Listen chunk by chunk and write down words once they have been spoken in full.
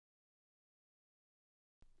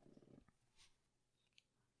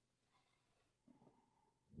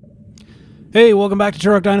Hey, welcome back to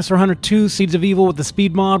Turok Dinosaur Hunter 2, Seeds of Evil with the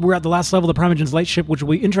Speed mod. We're at the last level of the Primagen's Lightship, which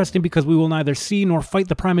will be interesting because we will neither see nor fight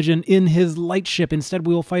the Primagen in his Lightship. Instead,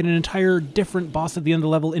 we will fight an entire different boss at the end of the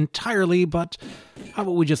level entirely, but how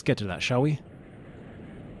about we just get to that, shall we?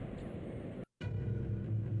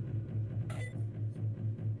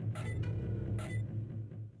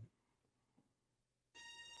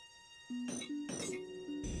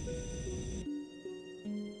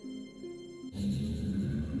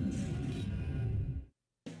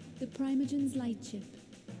 The Primagen's Lightship.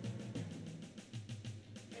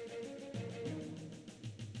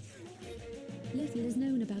 Little is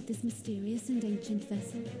known about this mysterious and ancient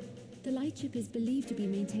vessel. The Lightship is believed to be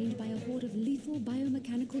maintained by a horde of lethal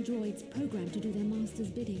biomechanical droids programmed to do their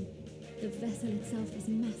master's bidding. The vessel itself is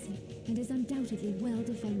massive and is undoubtedly well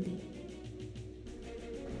defended.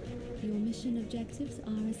 Your mission objectives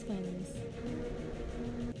are as follows.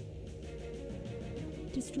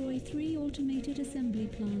 Destroy 3 automated assembly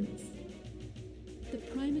plants. The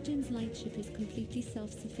Primagen's Lightship is completely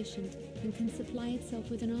self-sufficient and can supply itself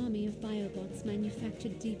with an army of biobots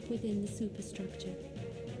manufactured deep within the superstructure.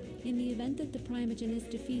 In the event that the Primagen is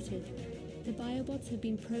defeated, the biobots have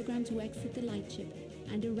been programmed to exit the Lightship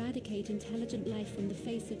and eradicate intelligent life from the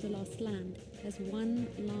face of the Lost Land as one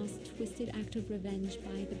last twisted act of revenge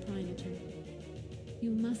by the Primagen. You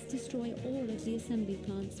must destroy all of the assembly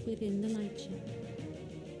plants within the Lightship.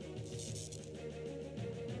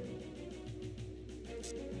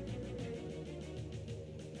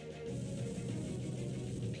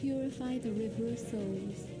 Purify the River of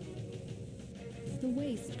Souls. The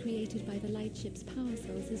waste created by the Lightship's power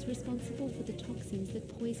cells is responsible for the toxins that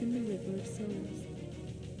poison the River of Souls.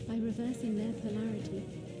 By reversing their polarity,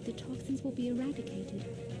 the toxins will be eradicated,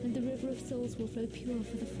 and the River of Souls will flow pure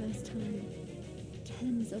for the first time.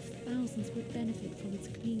 Tens of thousands would benefit from its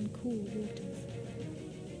clean, cool waters.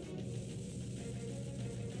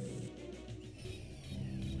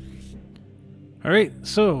 Alright,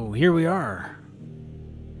 so here we are.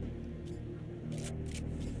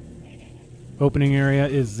 Opening area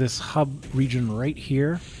is this hub region right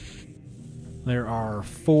here. There are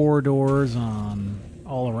 4 doors on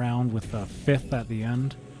all around with a 5th at the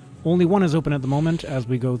end. Only one is open at the moment. As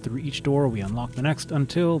we go through each door, we unlock the next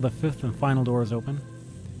until the 5th and final door is open.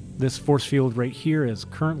 This force field right here is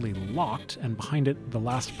currently locked, and behind it, the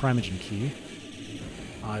last Primagen key.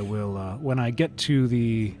 I will, when I get to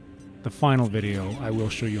the final video, I will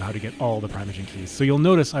show you how to get all the Primagen keys. So you'll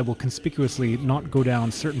notice I will conspicuously not go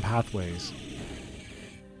down certain pathways.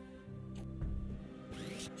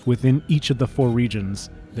 Within each of the 4 regions,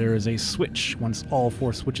 there is a switch. Once all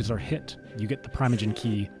 4 switches are hit, you get the Primagen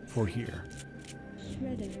key for here.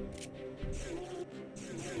 Shredder.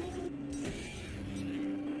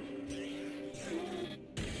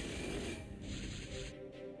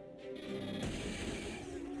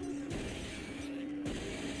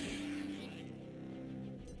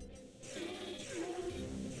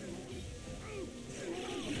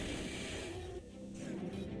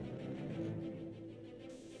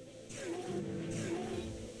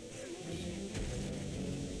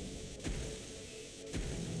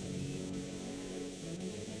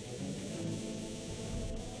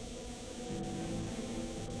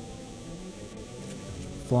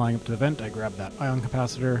 Flying up to the vent, I grab that ion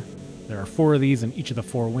capacitor. There are 4 of these in each of the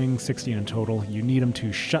 4 wings, 16 in total. You need them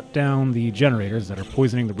to shut down the generators that are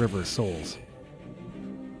poisoning the River of Souls.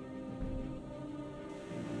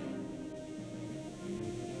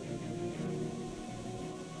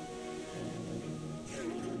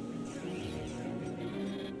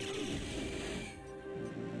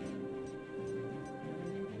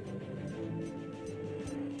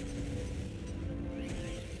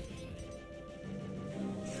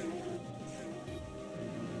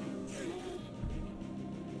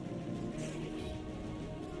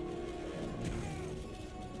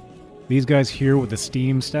 These guys here with the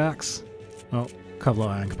steam stacks, well, a couple of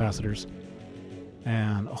ion capacitors,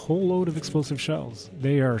 and a whole load of explosive shells.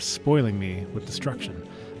 They are spoiling me with destruction.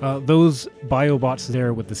 Those biobots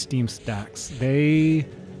there with the steam stacks, I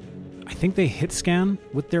think they hit scan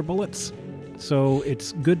with their bullets, so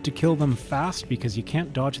it's good to kill them fast because you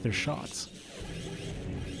can't dodge their shots.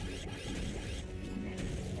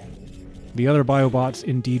 The other biobots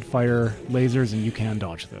indeed fire lasers and you can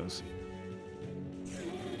dodge those.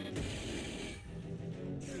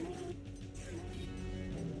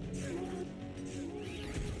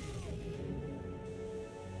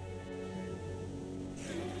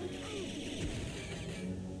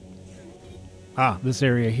 This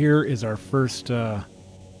area here is our first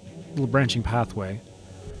little branching pathway.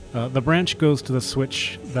 The branch goes to the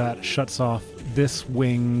switch that shuts off this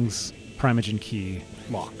wing's Primagen key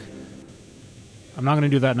lock. I'm not going to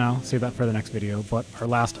do that now, save that for the next video, but our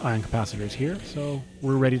last ion capacitor is here, so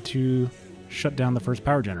we're ready to shut down the first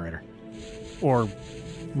power generator. Or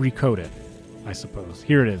recode it, I suppose.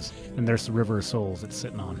 Here it is, and there's the River of Souls it's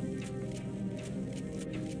sitting on.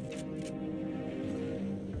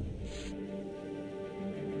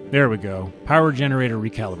 There we go. Power generator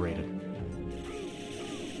recalibrated.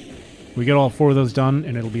 We get all 4 of those done,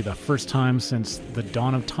 and it'll be the first time since the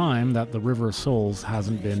dawn of time that the River of Souls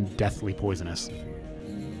hasn't been deathly poisonous.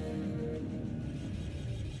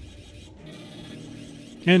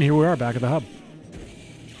 And here we are back at the hub.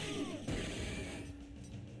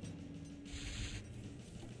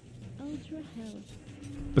 Ultra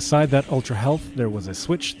health. Beside that Ultra Health, there was a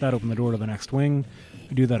switch that opened the door to the next wing.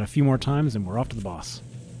 We do that a few more times, and we're off to the boss.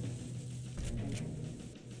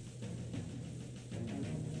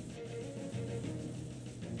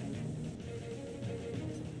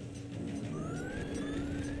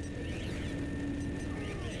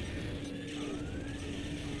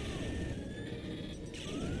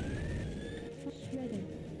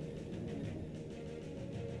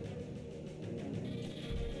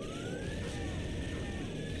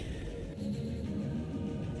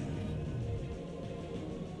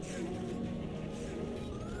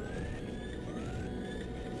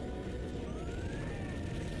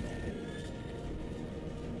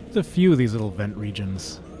 There's a few of these little vent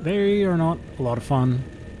regions. They are not a lot of fun.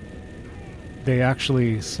 They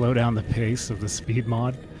actually slow down the pace of the speed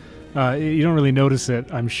mod. You don't really notice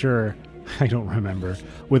it, I'm sure. I don't remember.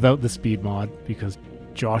 Without the speed mod, because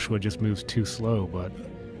Joshua just moves too slow, but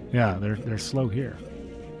yeah, they're slow here.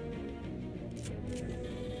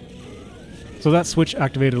 So that switch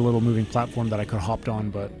activated a little moving platform that I could have hopped on,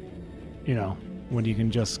 but, you know, when you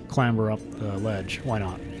can just clamber up the ledge, why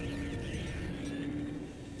not?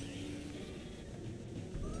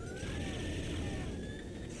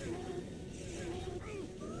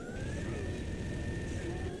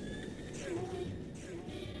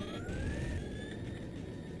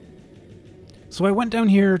 So I went down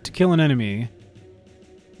here to kill an enemy,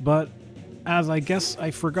 but as I guess I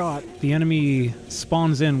forgot, the enemy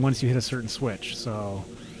spawns in once you hit a certain switch, so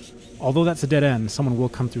although that's a dead end, someone will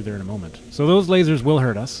come through there in a moment. So those lasers will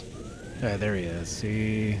hurt us. There he is,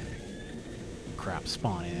 see? Crap,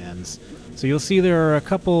 spawn-ins. So you'll see there are a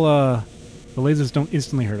couple, the lasers don't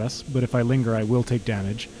instantly hurt us, but if I linger I will take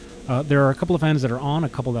damage. There are a couple of fans that are on, a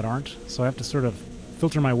couple that aren't, so I have to sort of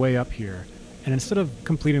filter my way up here. And instead of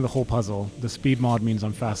completing the whole puzzle, the speed mod means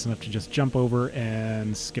I'm fast enough to just jump over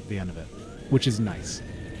and skip the end of it, which is nice.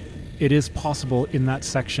 It is possible in that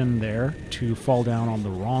section there to fall down on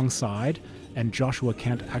the wrong side, and Joshua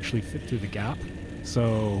can't actually fit through the gap,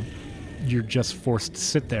 so you're just forced to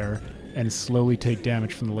sit there and slowly take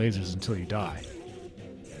damage from the lasers until you die.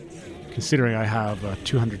 Considering I have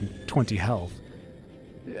 220 health,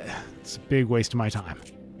 it's a big waste of my time.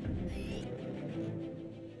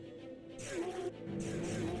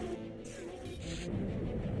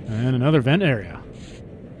 And another vent area.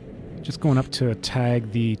 Just going up to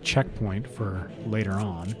tag the checkpoint for later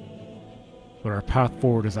on. But our path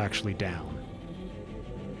forward is actually down.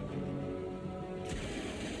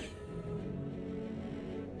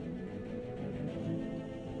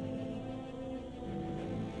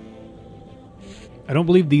 I don't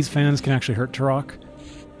believe these fans can actually hurt Turok.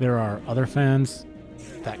 There are other fans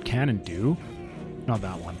that can and do. Not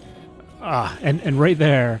that one. And right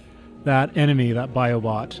there, that enemy, that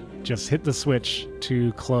biobot, just hit the switch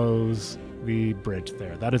to close the bridge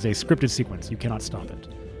there. That is a scripted sequence. You cannot stop it.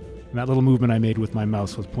 And that little movement I made with my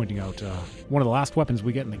mouse was pointing out one of the last weapons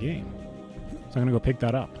we get in the game. So I'm going to go pick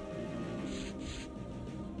that up.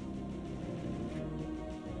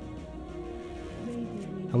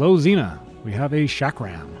 Hello, Xena. We have a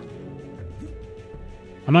Chakram.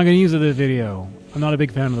 I'm not going to use it in this video. I'm not a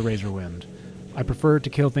big fan of the Razor Wind. I prefer to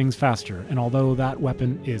kill things faster, and although that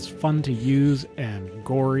weapon is fun to use and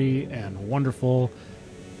gory and wonderful,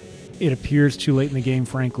 it appears too late in the game,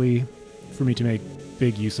 frankly, for me to make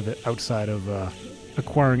big use of it outside of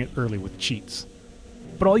acquiring it early with cheats.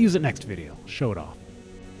 But I'll use it next video. Show it off.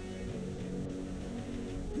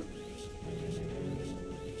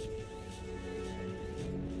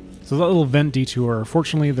 So that little vent detour,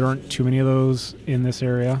 fortunately there aren't too many of those in this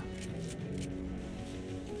area.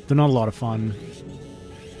 They're not a lot of fun.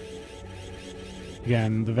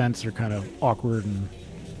 Again, the vents are kind of awkward and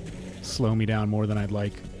slow me down more than I'd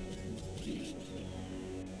like.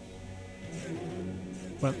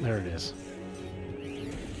 But there it is.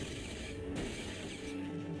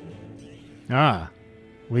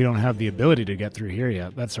 We don't have the ability to get through here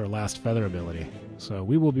yet. That's our last feather ability. So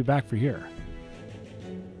we will be back for here.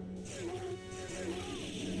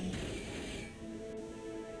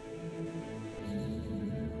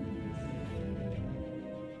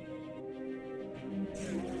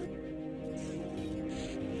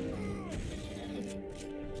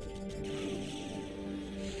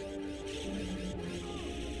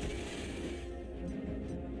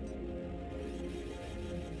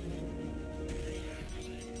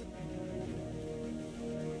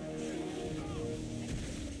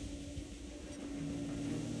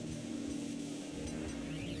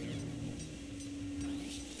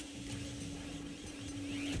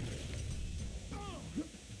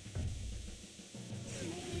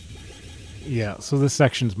 Yeah, so this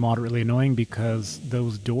section's moderately annoying because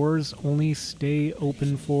those doors only stay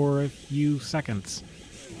open for a few seconds.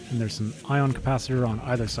 And there's an ion capacitor on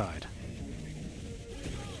either side.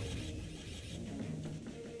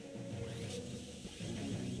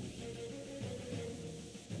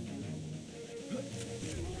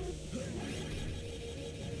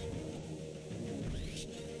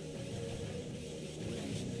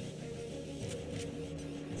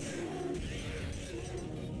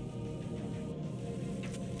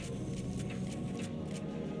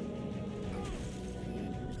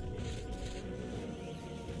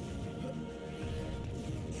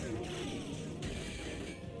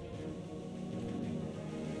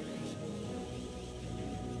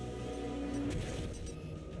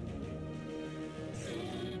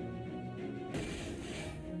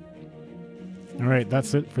 Alright,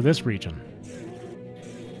 that's it for this region.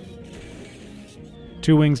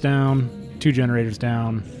 2 wings down, 2 generators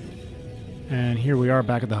down, and here we are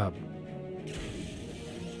back at the hub.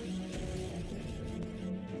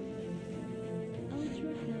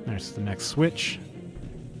 There's the next switch,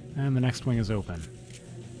 and the next wing is open.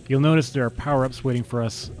 You'll notice there are power-ups waiting for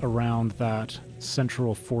us around that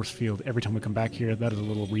central force field. Every time we come back here, that is a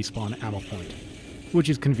little respawn ammo point, which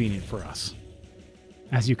is convenient for us.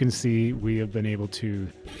 As you can see, we have been able to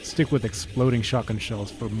stick with exploding shotgun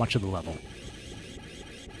shells for much of the level.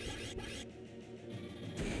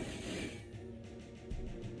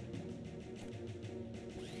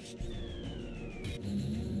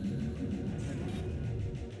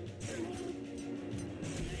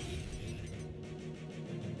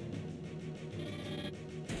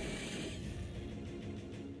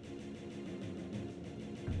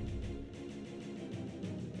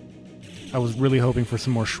 I was really hoping for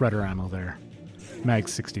some more shredder ammo there. Mag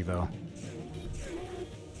 60 though.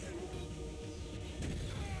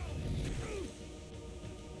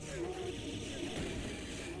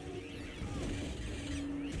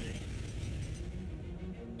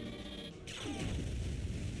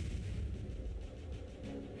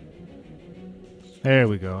 There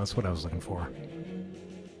we go, that's what I was looking for.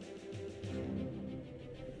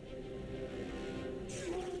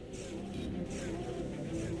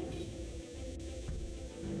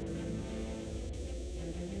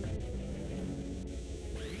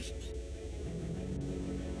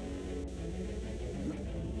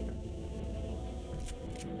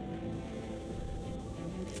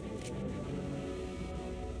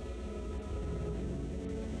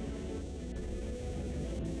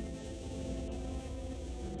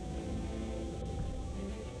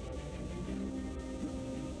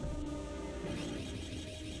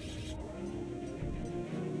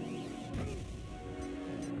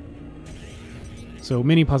 So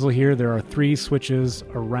mini puzzle here, there are 3 switches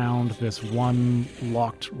around this one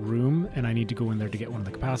locked room, and I need to go in there to get one of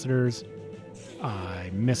the capacitors. I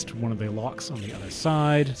missed one of the locks on the other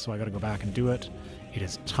side, so I gotta go back and do it. It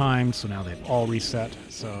is timed, so now they've all reset,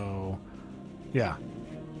 so yeah.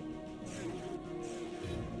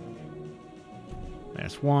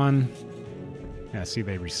 There's one. Yeah, see,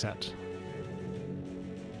 they reset.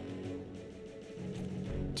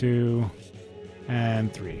 2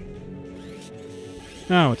 and 3.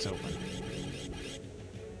 Now it's open.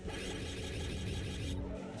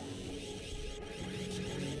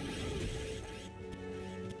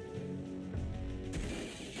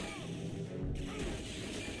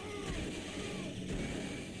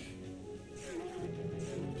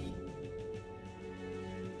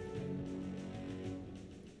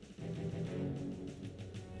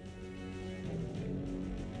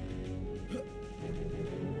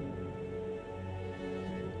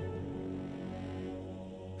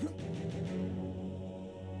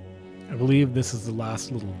 I believe this is the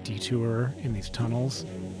last little detour in these tunnels.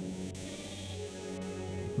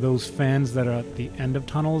 Those fans that are at the end of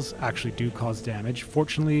tunnels actually do cause damage.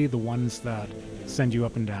 Fortunately, the ones that send you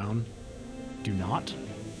up and down do not.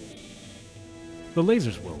 The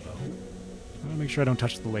lasers will, though. I'm gonna make sure I don't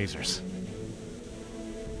touch the lasers.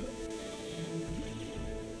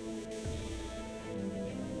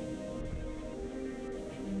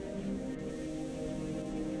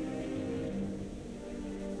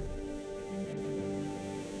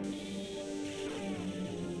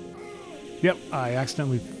 Yep, I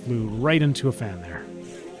accidentally flew right into a fan there.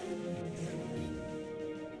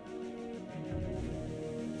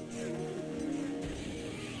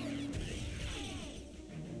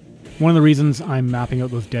 One of the reasons I'm mapping out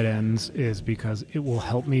those dead ends is because it will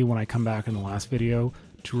help me when I come back in the last video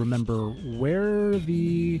to remember where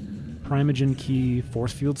the Primagen key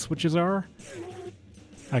force field switches are.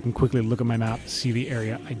 I can quickly look at my map, see the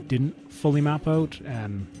area I didn't fully map out,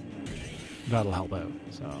 and that'll help out.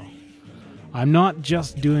 So I'm not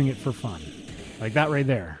just doing it for fun. Like that right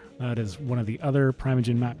there. That is one of the other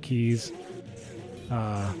Primagen map keys.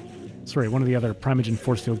 Sorry, one of the other Primagen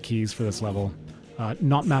force field keys for this level.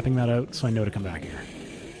 Not mapping that out, so I know to come back here.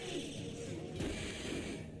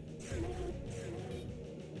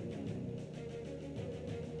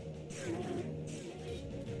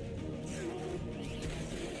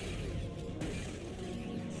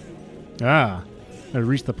 Ah, I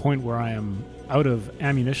reached the point where I am out of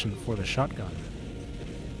ammunition for the shotgun.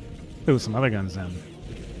 There was some other guns then.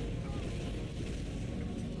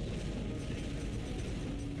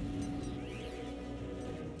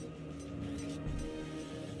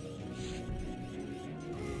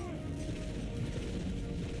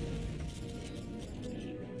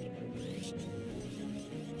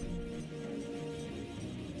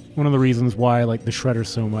 One of the reasons why I like the Shredder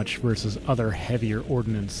so much versus other heavier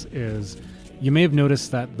ordnance is you may have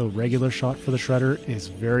noticed that the regular shot for the Shredder is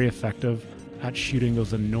very effective at shooting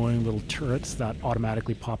those annoying little turrets that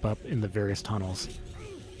automatically pop up in the various tunnels.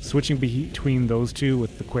 Switching between those two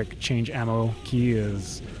with the quick change ammo key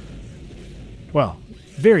is, well,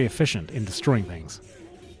 very efficient in destroying things.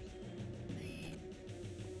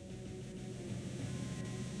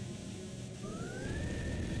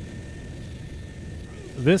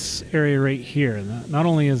 This area right here, not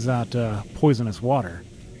only is that poisonous water,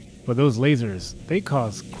 but those lasers, they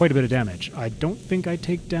cause quite a bit of damage. I don't think I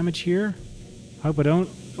take damage here. Hope I don't.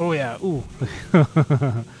 Oh yeah, ooh.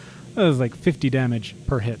 That was like 50 damage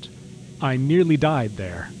per hit. I nearly died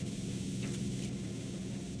there.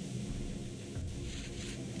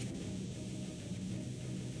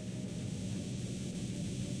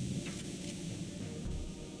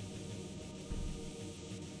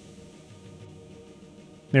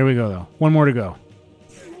 There we go, though. One more to go.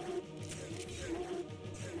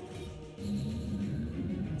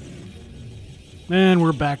 And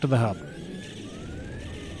we're back to the hub.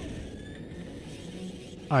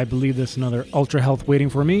 I believe there's another Ultra Health waiting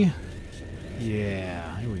for me.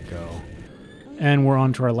 Yeah, here we go. And we're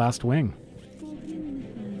on to our last wing.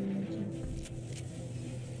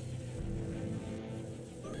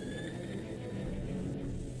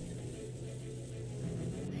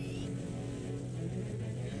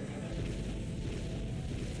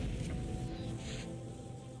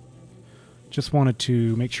 Just wanted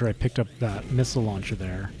to make sure I picked up that missile launcher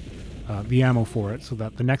there, the ammo for it, so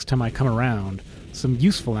that the next time I come around, some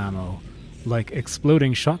useful ammo, like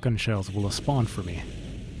exploding shotgun shells, will spawn for me.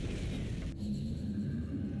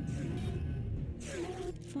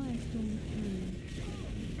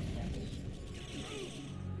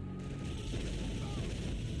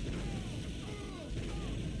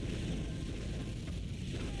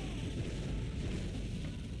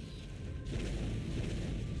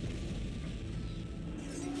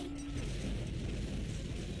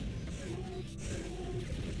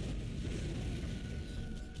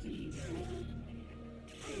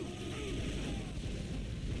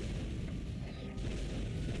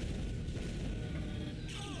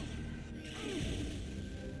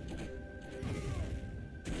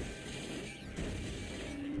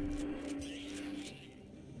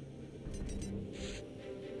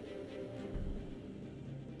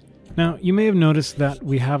 Now, you may have noticed that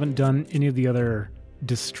we haven't done any of the other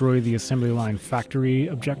destroy the assembly line factory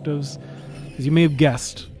objectives. As you may have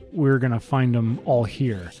guessed, we're going to find them all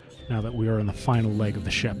here, now that we are in the final leg of the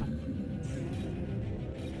ship.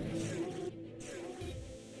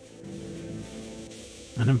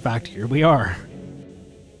 And in fact, here we are.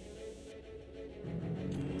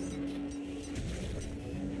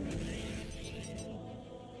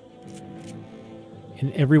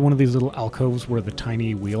 In every one of these little alcoves where the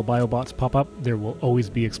tiny wheel biobots pop up, there will always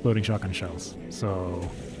be exploding shotgun shells. So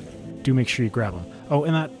do make sure you grab them. Oh,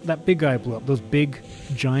 and that big guy blew up. Those big,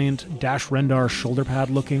 giant Dash Rendar shoulder pad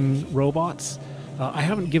looking robots. I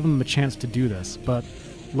haven't given them a chance to do this, but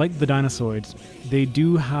like the Dinosaurs, they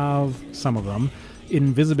do have, some of them,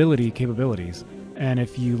 invisibility capabilities. And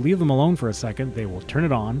if you leave them alone for a second, they will turn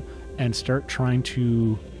it on and start trying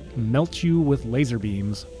to melt you with laser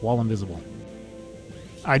beams while invisible.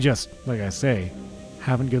 I just, like I say,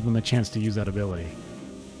 haven't given them a chance to use that ability.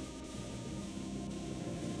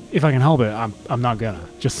 If I can help it, I'm not gonna.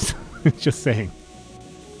 Just saying.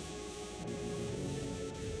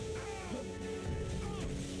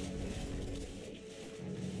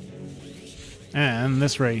 And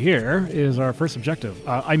this right here is our first objective.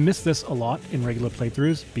 I miss this a lot in regular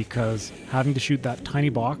playthroughs because having to shoot that tiny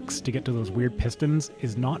box to get to those weird pistons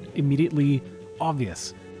is not immediately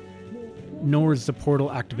obvious. Nor is the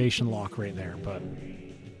portal activation lock right there, but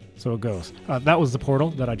so it goes. That was the portal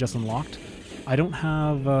that I just unlocked. I don't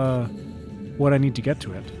have what I need to get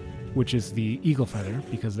to it. which is the Eagle Feather,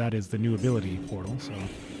 because that is the new ability portal. So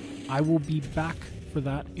I will be back for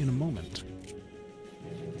that in a moment.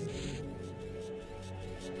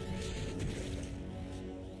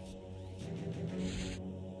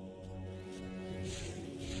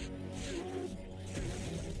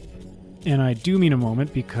 And I do mean a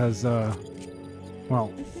moment because,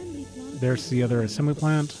 well, there's the other assembly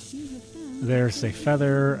plant. There's a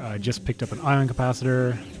feather. I just picked up an ion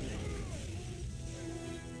capacitor.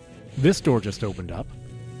 This door just opened up.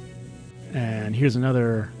 And here's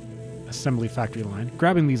another assembly factory line.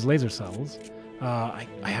 Grabbing these laser cells. I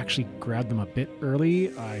actually grabbed them a bit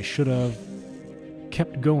early. I should have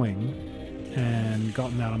kept going and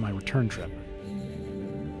gotten that on my return trip.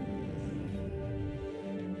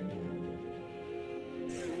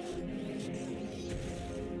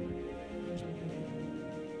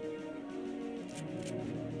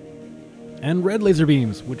 And red laser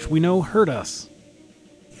beams, which we know hurt us.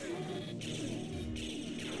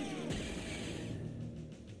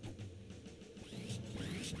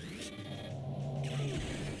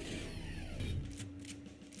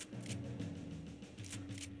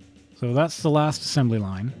 So that's the last assembly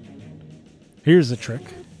line. Here's the trick.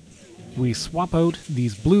 We swap out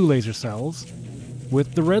these blue laser cells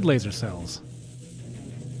with the red laser cells.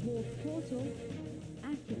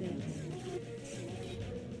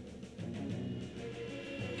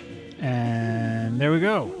 And there we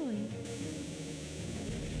go.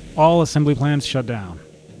 All assembly plants shut down.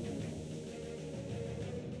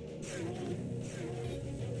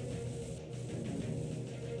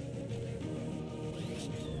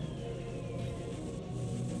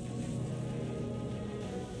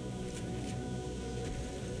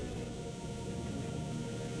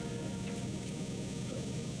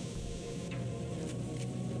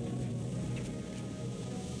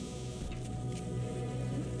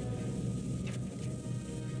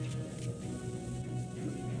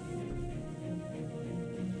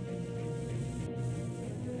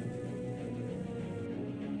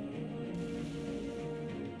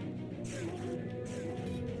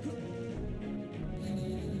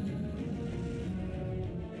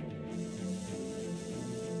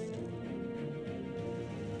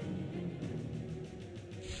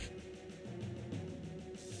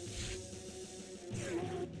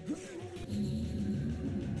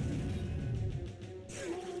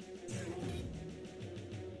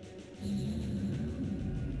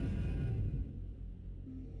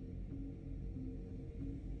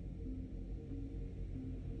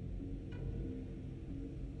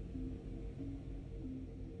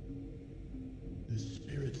 The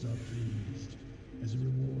spirits are pleased. As a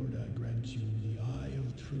reward, I grant you the Eye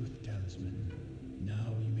of Truth talisman.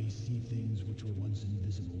 Now you may see things which were once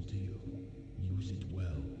invisible to you. Use it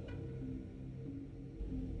well.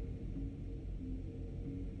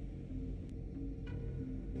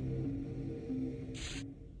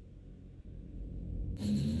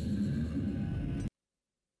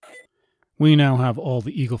 We now have all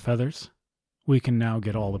the eagle feathers. We can now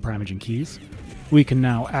get all the Primagen keys. We can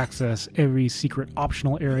now access every secret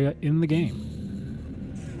optional area in the game.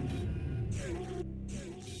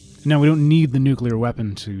 Now we don't need the nuclear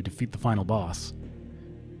weapon to defeat the final boss.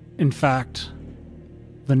 In fact,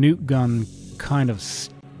 the nuke gun kind of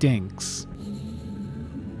stinks.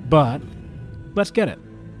 But let's get it.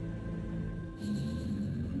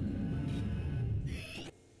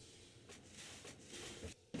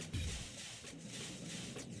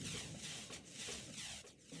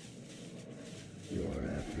 Your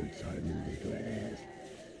efforts are needless.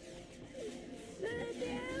 The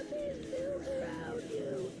death is still around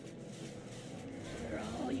you. For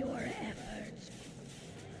all your efforts,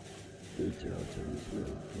 the totems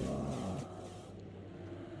will fall.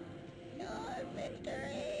 Your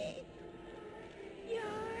victory.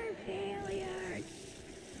 Your failure.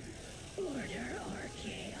 Order or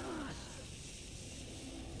chaos.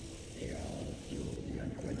 They all fuel the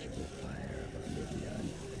unquenchable fire of oblivion.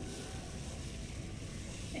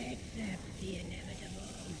 Accept the inevitable.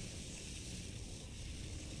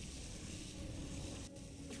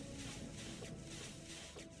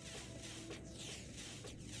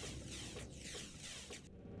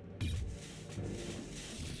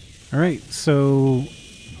 Alright, so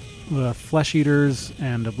the Flesh Eaters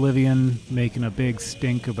and Oblivion making a big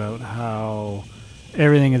stink about how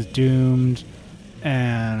everything is doomed,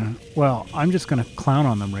 and, well, I'm just going to clown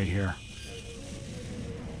on them right here.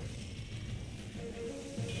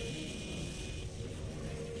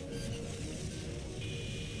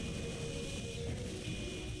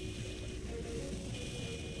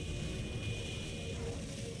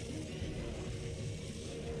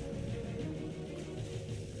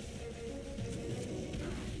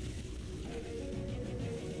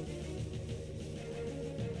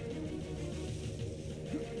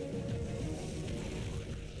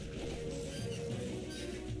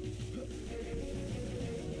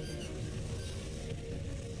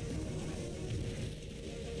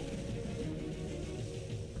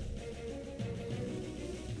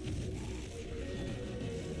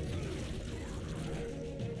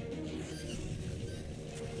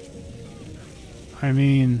 I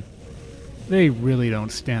mean, they really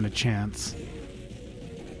don't stand a chance.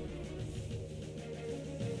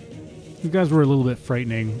 You guys were a little bit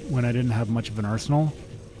frightening when I didn't have much of an arsenal.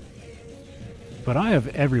 But I have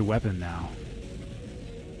every weapon now.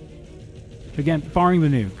 Again, barring the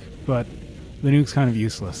nuke, but the nuke's kind of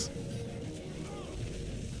useless.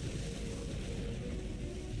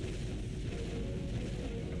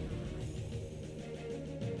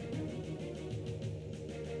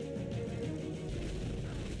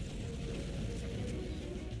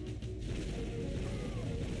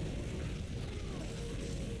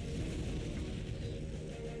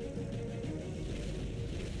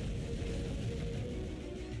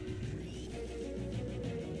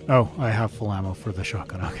 Oh, I have full ammo for the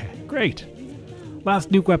shotgun. Okay, great.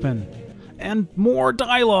 Last nuke weapon. And more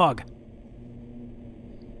dialogue.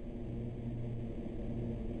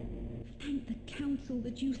 Thank the Council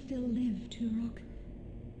that you still live, Turok.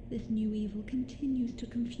 This new evil continues to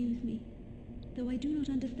confuse me. Though I do not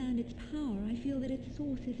understand its power, I feel that its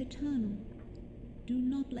source is eternal. Do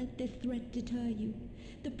not let this threat deter you.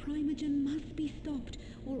 The Primagen must be stopped,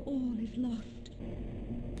 or all is lost.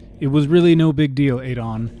 It was really no big deal,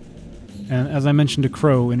 Adon. And as I mentioned to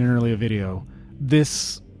Crow in an earlier video,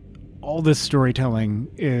 all this storytelling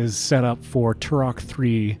is set up for Turok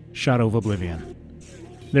 3 Shadow of Oblivion.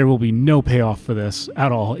 There will be no payoff for this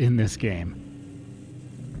at all in this game.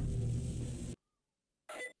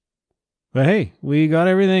 But hey, we got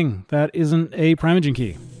everything that isn't a Primagen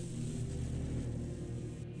key.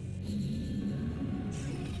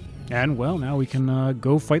 And well, now we can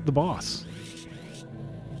go fight the boss.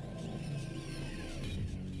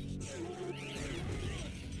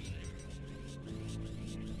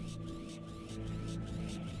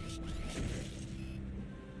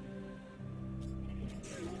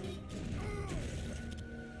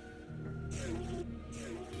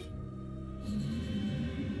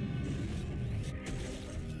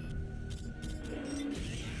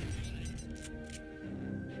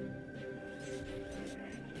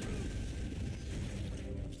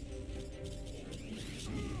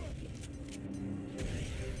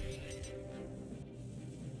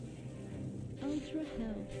 Ultra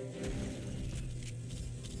health.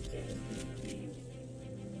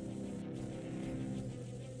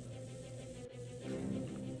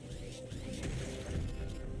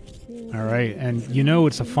 Alright, and you know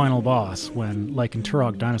it's a final boss when, like in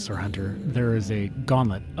Turok Dinosaur Hunter, there is a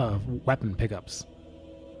gauntlet of weapon pickups.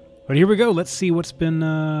 But here we go, let's see what's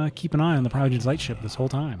been keep an eye on the Primagen's Lightship this whole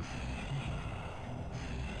time.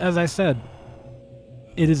 As I said,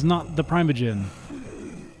 it is not the Primagen.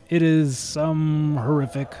 It is some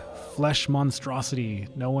horrific flesh monstrosity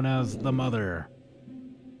known as the Mother.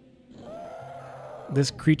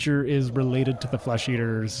 This creature is related to the Flesh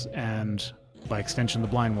Eaters and, by extension, the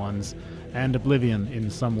Blind Ones, and Oblivion in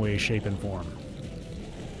some way, shape, and form.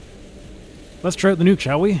 Let's try out the nuke,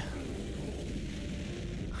 shall we?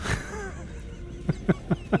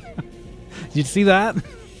 Did you see that?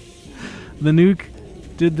 The nuke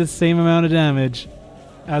did the same amount of damage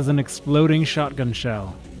as an exploding shotgun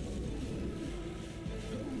shell.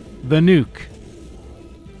 The nuke.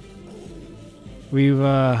 We've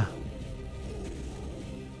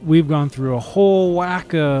gone through a whole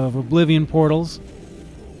whack of Oblivion portals,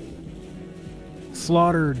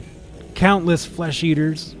 slaughtered countless flesh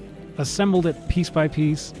eaters, assembled it piece by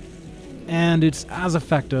piece, and it's as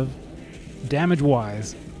effective,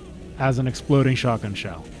 damage-wise, as an exploding shotgun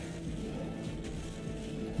shell.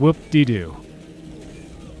 Whoop-de-doo.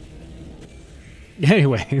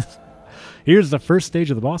 Anyways, here's the first stage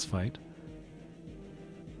of the boss fight.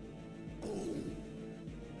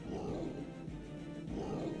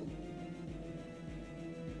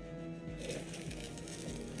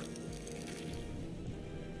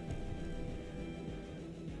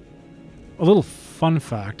 A little fun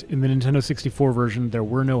fact, in the Nintendo 64 version, there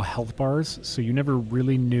were no health bars, so you never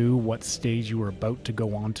really knew what stage you were about to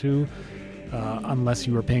go on to, unless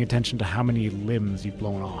you were paying attention to how many limbs you'd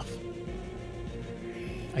blown off.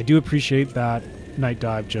 I do appreciate that Night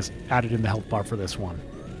Dive just added in the health bar for this one.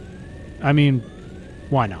 I mean,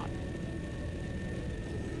 why not?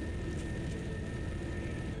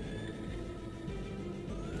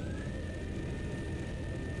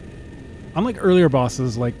 Unlike earlier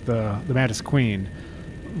bosses like the Mantis Queen,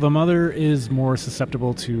 the Mother is more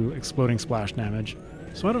susceptible to exploding splash damage,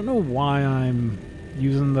 so I don't know why I'm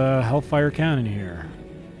using the Hellfire Cannon here.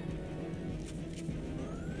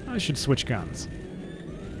 I should switch guns.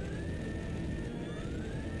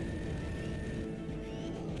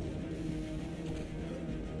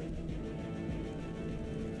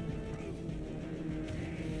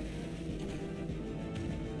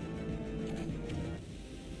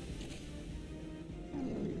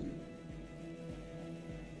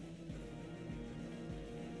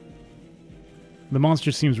 The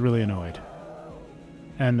monster seems really annoyed.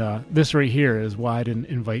 And this right here is why I didn't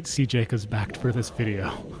invite C. Jacobs back for this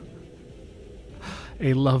video.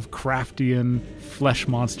 A Lovecraftian flesh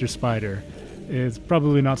monster spider is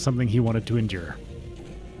probably not something he wanted to endure.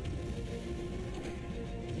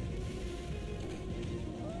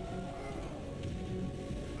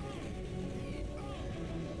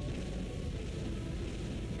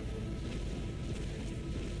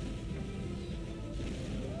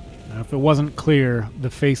 Now, if it wasn't clear, the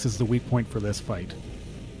face is the weak point for this fight.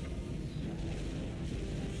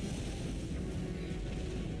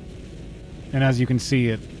 And as you can see,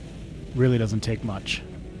 it really doesn't take much.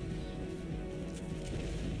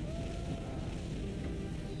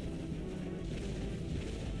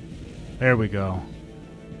 There we go.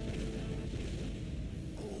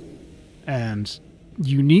 And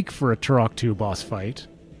unique for a Turok 2 boss fight,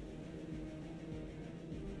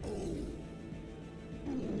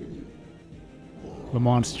 the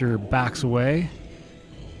monster backs away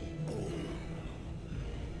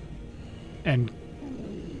and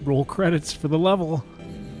roll credits for the level.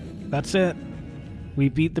 That's it. We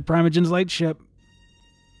beat the Primagen's Lightship.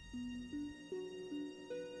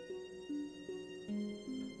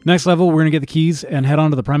 Next level, we're going to get the keys and head on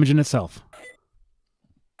to the Primagen itself.